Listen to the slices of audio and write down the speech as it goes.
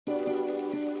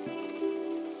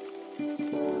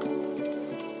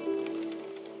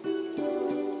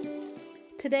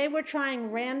Today we're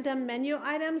trying random menu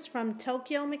items from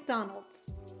Tokyo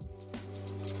McDonald's.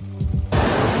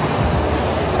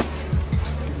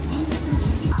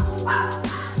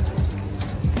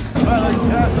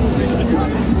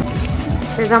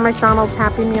 Here's our McDonald's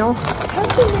Happy Meal.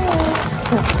 Happy Meal!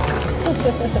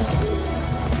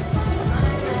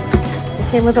 It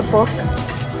came with a book.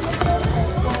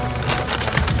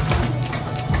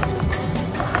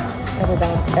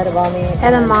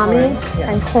 Edamame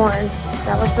and corn.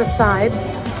 That was the side.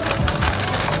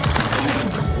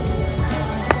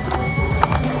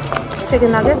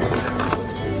 Chicken nuggets.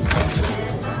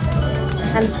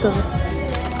 And a spoon.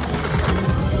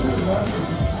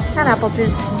 And apple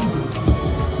juice.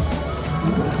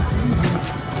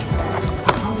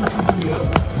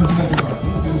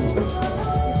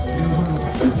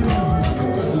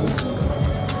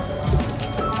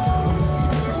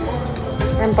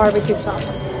 And barbecue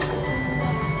sauce.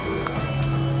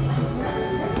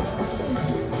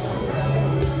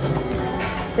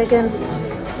 Dig in.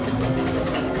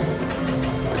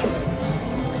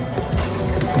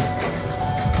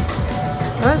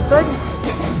 That's good.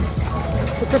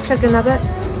 It's a chicken nugget.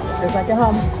 Just like at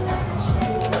home.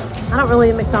 I don't really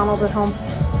eat McDonald's at home.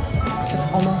 It's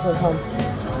almost at home.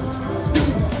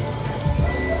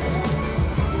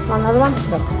 Want another one?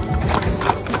 No.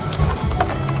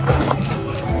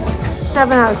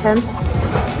 7 out of 10.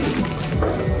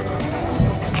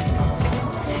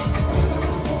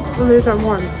 And these are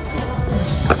warm.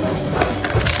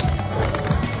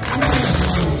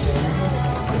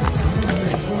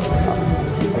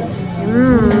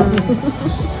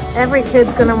 Every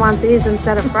kid's gonna want these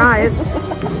instead of fries.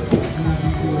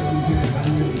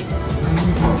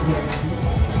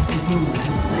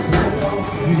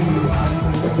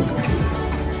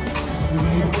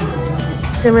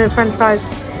 Give me the French fries.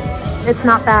 It's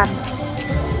not bad,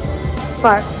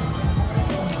 but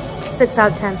 6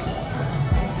 out of 10.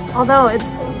 Although it's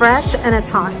fresh and it's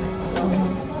hot,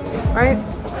 right?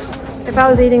 If I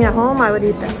was eating at home, I would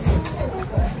eat this.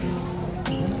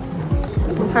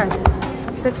 Okay,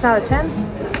 6 out of 10.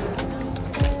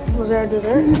 Was there a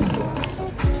dessert?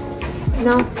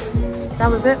 No, that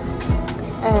was it.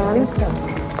 And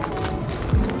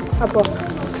a book.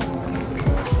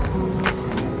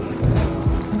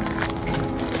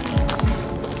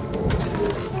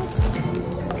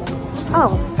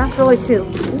 Oh, that's really cute.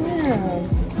 Yeah.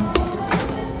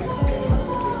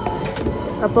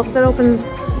 A book that opens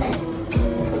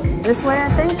this way, I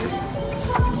think.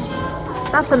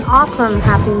 That's an awesome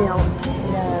Happy Meal.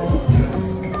 Yeah.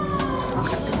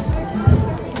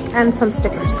 And some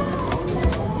stickers.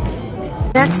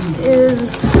 Next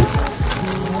is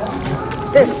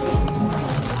this.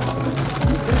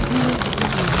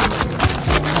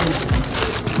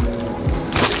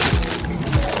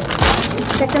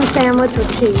 Chicken sandwich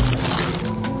with cheese.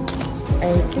 I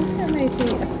think that might be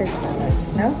a fish sandwich.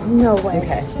 No? No way.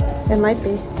 Okay. It might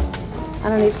be. I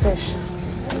don't eat fish.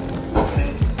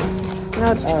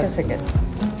 No, it's chicken. Oh, it's chicken.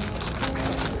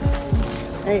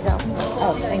 There you go.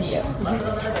 Oh, thank you.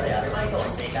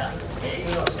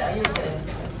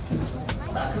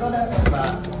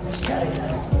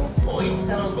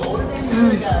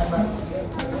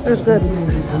 It was good.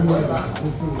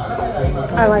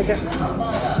 I like it.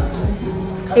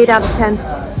 8 out of 10.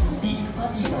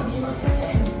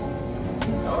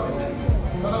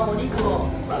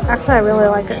 Actually, I really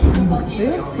like it.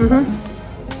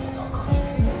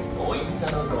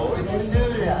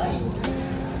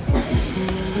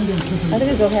 I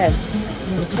think go ahead.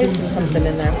 Taste something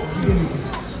in there.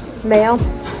 Mayo.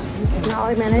 Not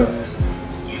like mayonnaise.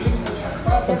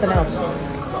 Something else.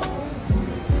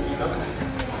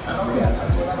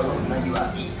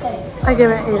 I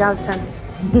give it 8 out of 10.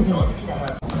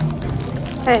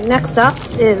 Okay, next up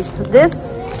is this.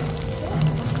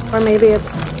 Or maybe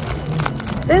it's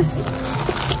this.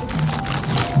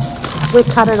 We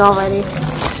cut it already.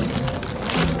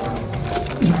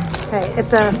 Okay,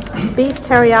 it's a beef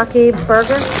teriyaki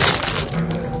burger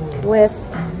with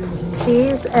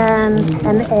cheese and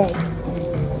an egg.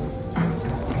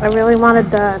 I really wanted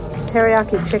the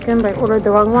teriyaki chicken, but I ordered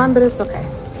the wrong one, but it's okay.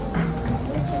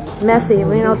 Messy, you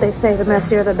know what they say, the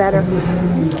messier the better.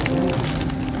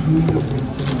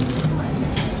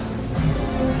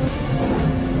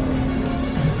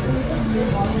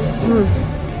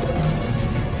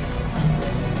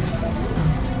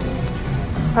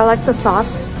 I like the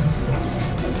sauce,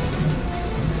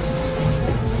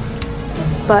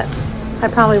 but I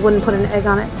probably wouldn't put an egg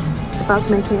on it if I was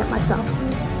making it myself.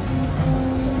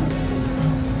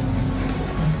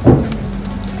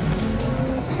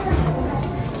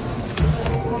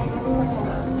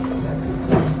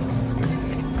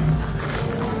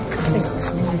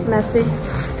 messy.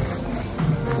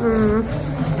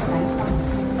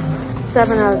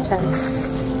 7 out of 10.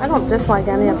 I don't dislike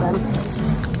any of them.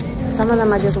 Some of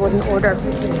them I just wouldn't order.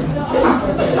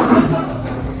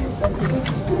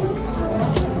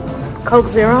 Coke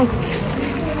Zero,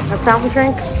 a fountain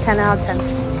drink, 10 out of 10.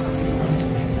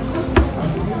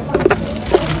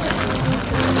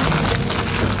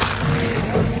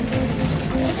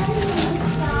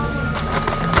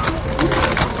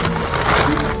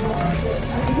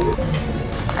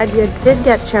 I did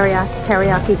get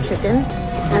teriyaki chicken,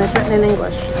 and it's written in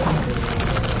English.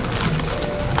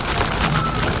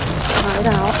 Try it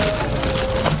out.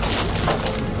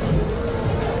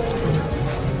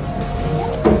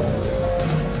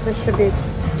 This should be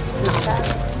not bad.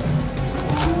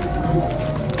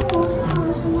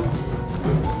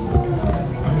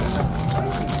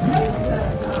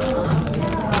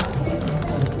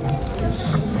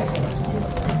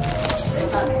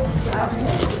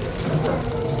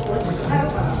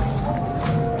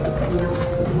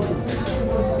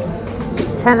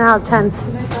 Ten out of 10.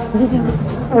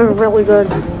 It was really good.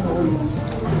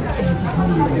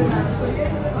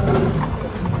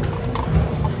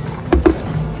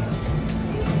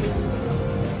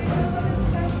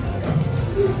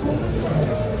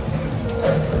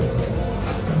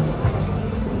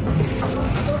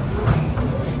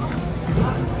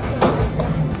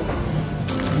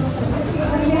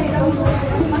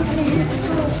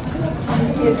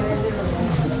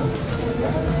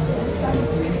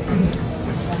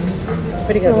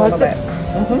 Pretty good, a little bit.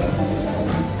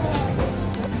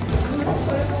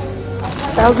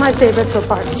 That was my favorite so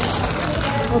far.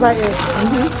 What about you?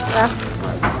 Yeah.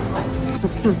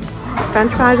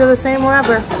 French fries are the same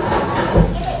wherever.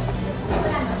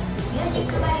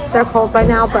 They're cold by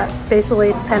now, but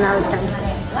basically 10 out of 10.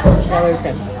 Yeah, they're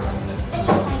good.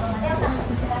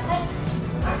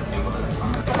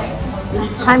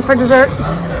 Time for dessert.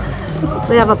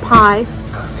 We have a pie.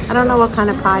 I don't know what kind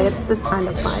of pie. It's this kind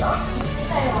of pie.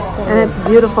 And it's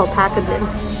beautiful packaging.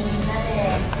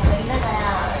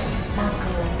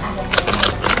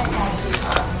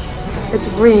 It's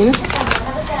green.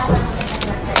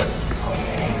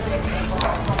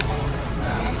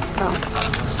 Oh.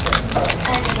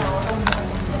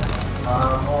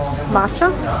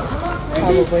 Matcha?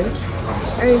 Probably.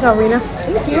 There you go, Rena.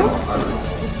 Thank you.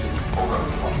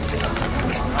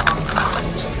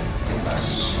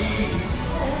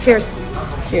 Cheers.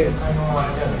 Cheers.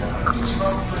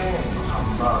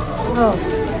 Oh.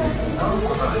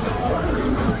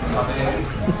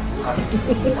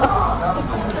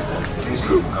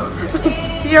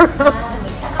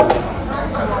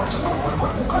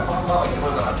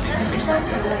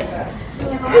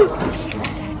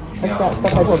 That's that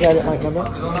stuff I told you I didn't like, remember?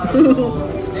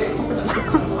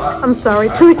 I'm sorry,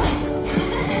 2 inches.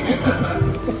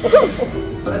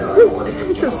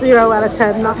 The 0 out of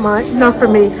 10, not for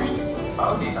me.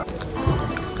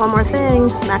 One more thing,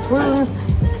 macaroon.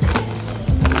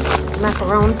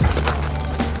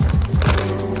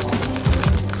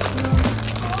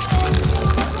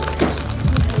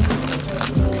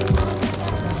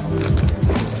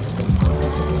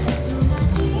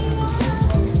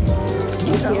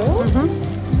 Thank you.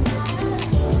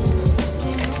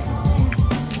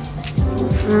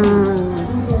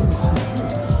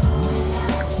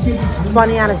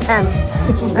 20 out of 10.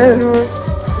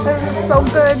 It's so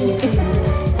good.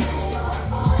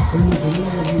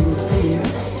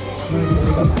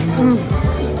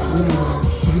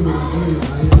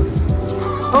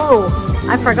 Oh,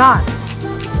 I forgot.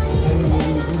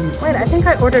 Wait, I think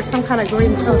I ordered some kind of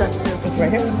green soda too. It's right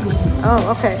here.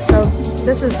 Oh, okay. So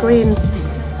this is green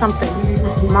something.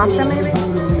 Matcha maybe?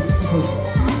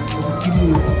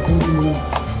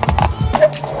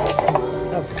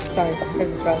 Oh, sorry.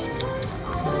 Here's the straw.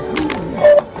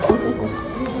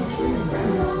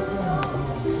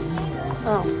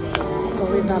 Oh, so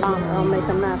leave that on or I'll make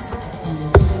a mess.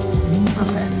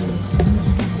 Okay.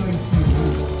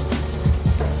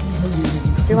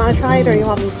 Do you want to try it or you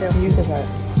want me to? You can try it.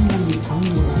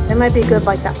 It might be good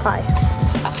like that pie.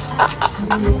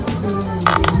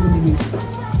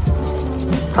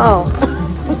 Oh.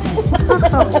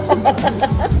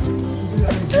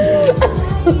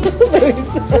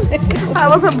 I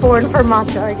wasn't born for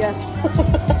matcha, I guess.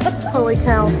 Holy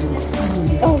cow.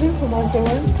 Oh, this is the matcha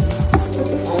one.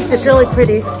 It's really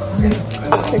pretty.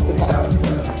 Take the top.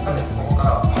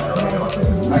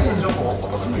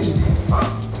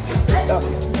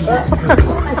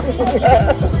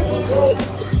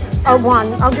 A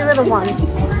 1. I'll give it a 1.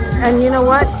 And you know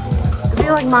what? If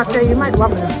you like matcha, you might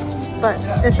love this. But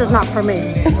it's just not for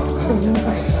me.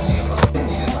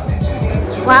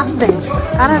 1 last thing.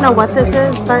 I don't know what this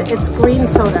is, but it's green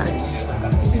soda.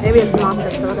 Maybe it's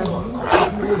matcha soda.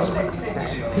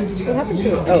 What happened to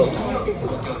it?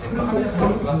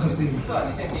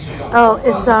 Oh,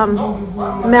 it's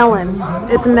melon.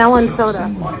 It's melon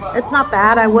soda. It's not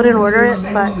bad. I wouldn't order it,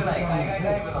 but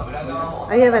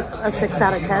I give it a 6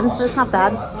 out of 10. It's not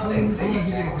bad.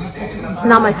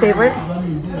 Not my favorite.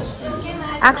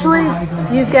 Actually,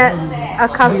 you get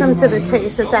accustomed to the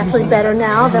taste. It's actually better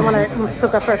now than when I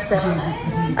took a first sip.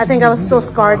 I think I was still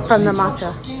scarred from the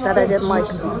matcha that I didn't like.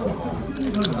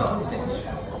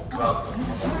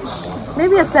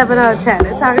 Maybe a 7 out of 10.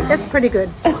 It's pretty good.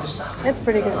 It's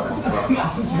pretty good.